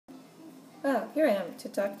Well, here I am to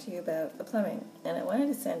talk to you about the plumbing, and I wanted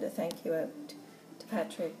to send a thank you out to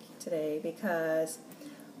Patrick today because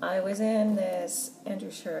I was in this Andrew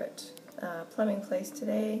Shurett plumbing place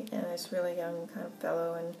today, and this really young kind of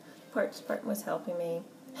fellow in parts department was helping me.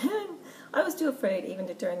 I was too afraid even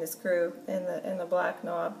to turn the screw in the black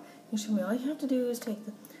knob. He showed me all you have to do is take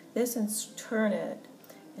this and turn it,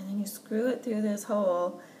 and then you screw it through this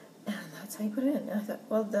hole, and that's how you put it in. And I thought,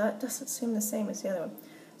 well, that doesn't seem the same as the other one.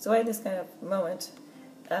 So I had this kind of moment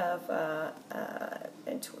of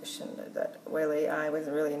intuition that really I was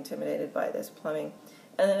really intimidated by this plumbing.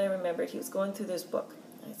 And then I remembered he was going through this book.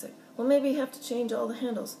 And I said, well, maybe you have to change all the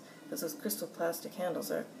handles, because those crystal plastic handles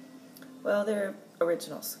are, well, they're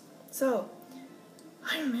originals. So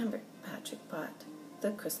I remembered Patrick bought the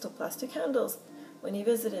crystal plastic handles when he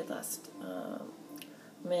visited last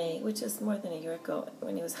May, which is more than a year ago,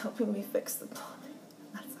 when he was helping me fix the plumbing.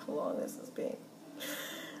 That's how long this has been.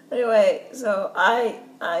 Anyway, so I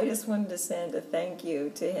just wanted to send a thank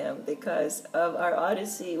you to him because of our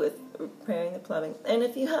odyssey with repairing the plumbing. And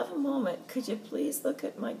if you have a moment, could you please look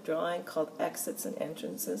at my drawing called Exits and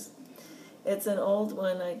Entrances? It's an old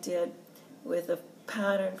one I did with a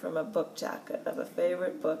pattern from a book jacket of a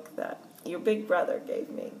favorite book that your big brother gave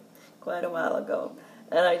me quite a while ago.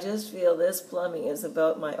 And I just feel this plumbing is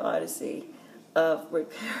about my odyssey of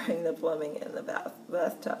repairing the plumbing in the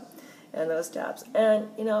bathtub and those taps. And,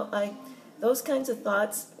 you know, those kinds of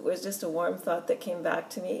thoughts was just a warm thought that came back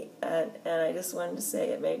to me, and I just wanted to say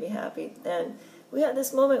it made me happy. And we had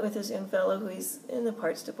this moment with this young fellow who's in the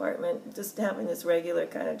parts department, just having this regular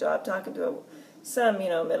kind of job, talking to some,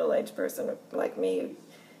 middle-aged person like me.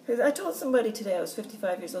 I told somebody today I was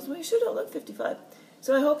 55 years old. Well, you sure don't look 55.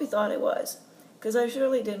 So I hope he thought I was, because I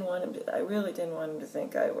really didn't want him to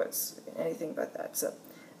think I was anything but that. So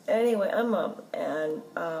anyway, I'm Mom, and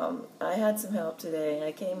I had some help today, and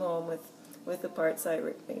I came home with the parts I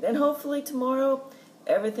made. And hopefully tomorrow,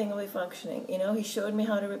 everything will be functioning. He showed me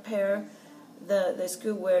how to repair the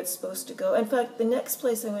screw where it's supposed to go. In fact, the next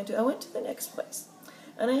place I went to the next place.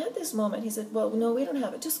 And I had this moment. He said, well, no, we don't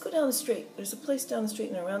have it. Just go down the street. There's a place down the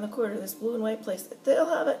street and around the corner, this blue and white place. They'll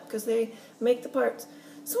have it because they make the parts.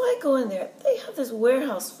 So I go in there. They have this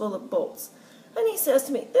warehouse full of bolts. And he says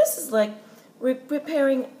to me, this is like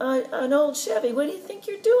repairing an old Chevy. What do you think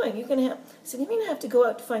you're doing? I said, you mean I have to go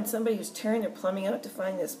out to find somebody who's tearing their plumbing out to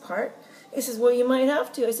find this part? He says, well, you might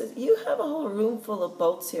have to. I said, you have a whole room full of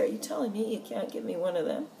bolts here. Are you telling me you can't give me one of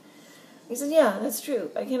them? He said, yeah, that's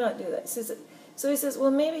true. I cannot do that. So he says,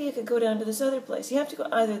 well, maybe you could go down to this other place. You have to go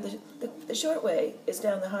either the short way is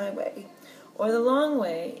down the highway, or the long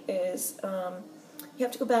way is you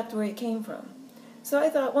have to go back to where you came from. So I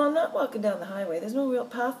thought, well, I'm not walking down the highway. There's no real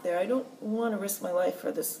path there. I don't want to risk my life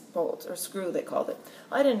for this bolt, or screw, they called it.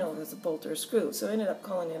 I didn't know it was a bolt or a screw, so I ended up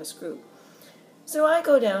calling it a screw. So I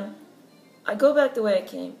go down, I go back the way I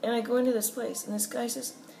came, and I go into this place, and this guy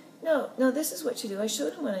says, no, this is what you do. I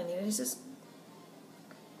showed him what I needed. He says,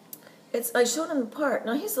 I showed him the part.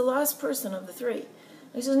 Now, he's the last person of the three.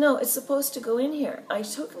 He says, no, it's supposed to go in here. I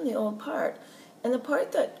took him the old part, and the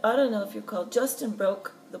part that, I don't know if you call, Justin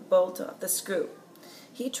broke the bolt off, the screw.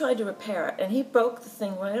 He tried to repair it, and he broke the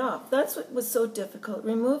thing right off. That's what was so difficult,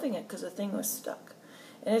 removing it, because the thing was stuck.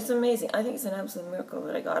 And it's amazing. I think it's an absolute miracle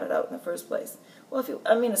that I got it out in the first place. Well,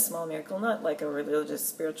 a small miracle, not like a religious,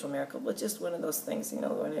 spiritual miracle, but just one of those things,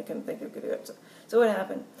 when I can think of could do it. So what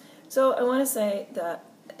happened? So I want to say that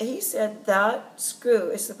he said that screw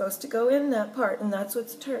is supposed to go in that part, and that's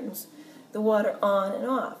what turns the water on and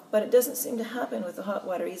off. But it doesn't seem to happen with the hot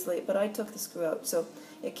water easily, but I took the screw out, so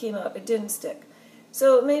it came out. It didn't stick.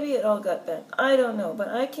 So maybe it all got bent. I don't know. But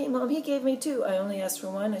I came home. He gave me two. I only asked for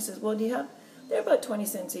one. I said, well, do you have? They're about 20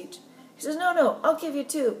 cents each. He says, no, I'll give you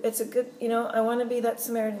two. It's a good, I want to be that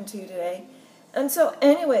Samaritan to you today. And so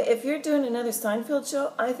anyway, if you're doing another Seinfeld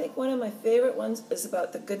show, I think one of my favorite ones is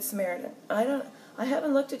about the Good Samaritan. I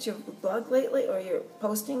haven't looked at your blog lately or your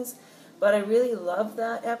postings, but I really love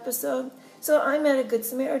that episode. So I met a Good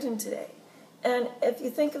Samaritan today. And if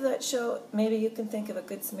you think of that show, maybe you can think of a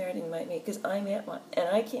Good Samaritan you might meet, because I met one. And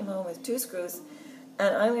I came home with two screws,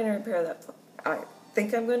 and I'm going to repair that. I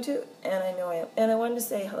think I'm going to, and I know I am. And I wanted to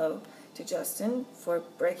say hello to Justin for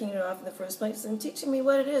breaking it off in the first place and teaching me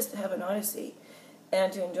what it is to have an odyssey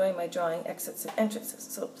and to enjoy my drawing Exits and Entrances.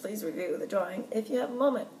 So please review the drawing if you have a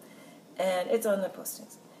moment. And it's on the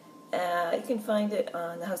postings. You can find it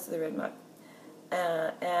on the House of the Red Mug.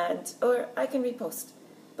 Or I can repost.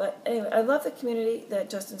 But anyway, I love the community that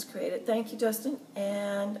Justin's created. Thank you, Justin.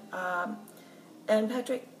 And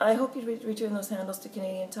Patrick, I hope you return those handles to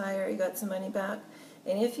Canadian Tire. You got some money back.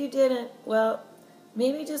 And if you didn't, well,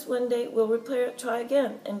 maybe just one day we'll repair it, try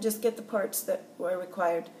again, and just get the parts that were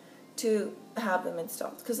required to have them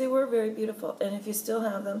installed, because they were very beautiful. And if you still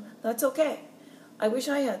have them, that's okay. I wish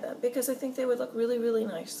I had them, because I think they would look really, really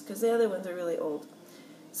nice, because the other ones are really old.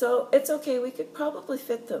 So it's okay, we could probably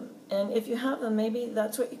fit them. And if you have them, maybe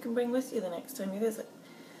that's what you can bring with you the next time you visit.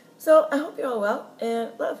 So I hope you're all well,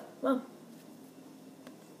 and love, Mom.